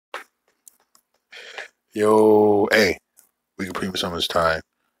Yo, hey, we can premium summons time.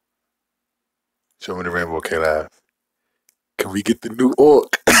 Show me the rainbow K-Lab. Can we get the new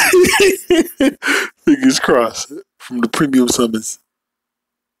orc? Fingers crossed. From the premium summons.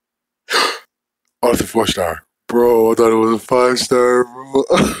 Oh, it's a 4-star. Bro, I thought it was a 5-star, bro.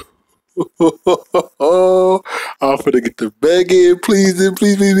 I'm finna get the bag in, please, and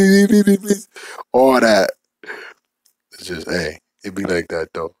please. All that. It's just, hey, it be like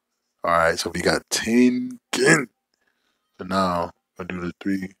that, though. Alright, so we got 10 again. So now, I'm gonna do the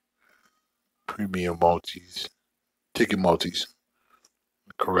 3 premium multis. Ticket multis.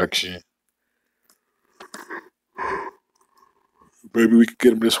 Correction. Maybe we could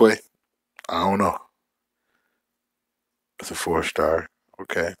get them this way. I don't know. It's a 4-star.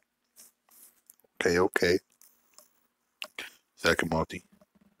 Okay. Okay. Second multi.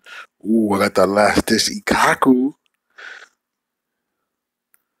 Ooh, I got that last dish Ikaku.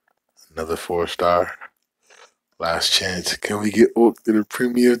 Another 4-star. Last chance. Can we get Oak to the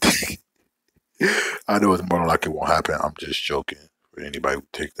premium thing? I know it's more than likely won't happen. I'm just joking. For anybody who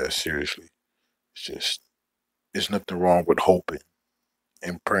take that seriously. It's just there's nothing wrong with hoping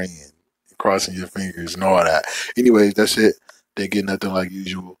and praying and crossing your fingers and all that. Anyways, that's it. They get nothing like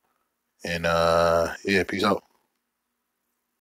usual. And yeah, peace out.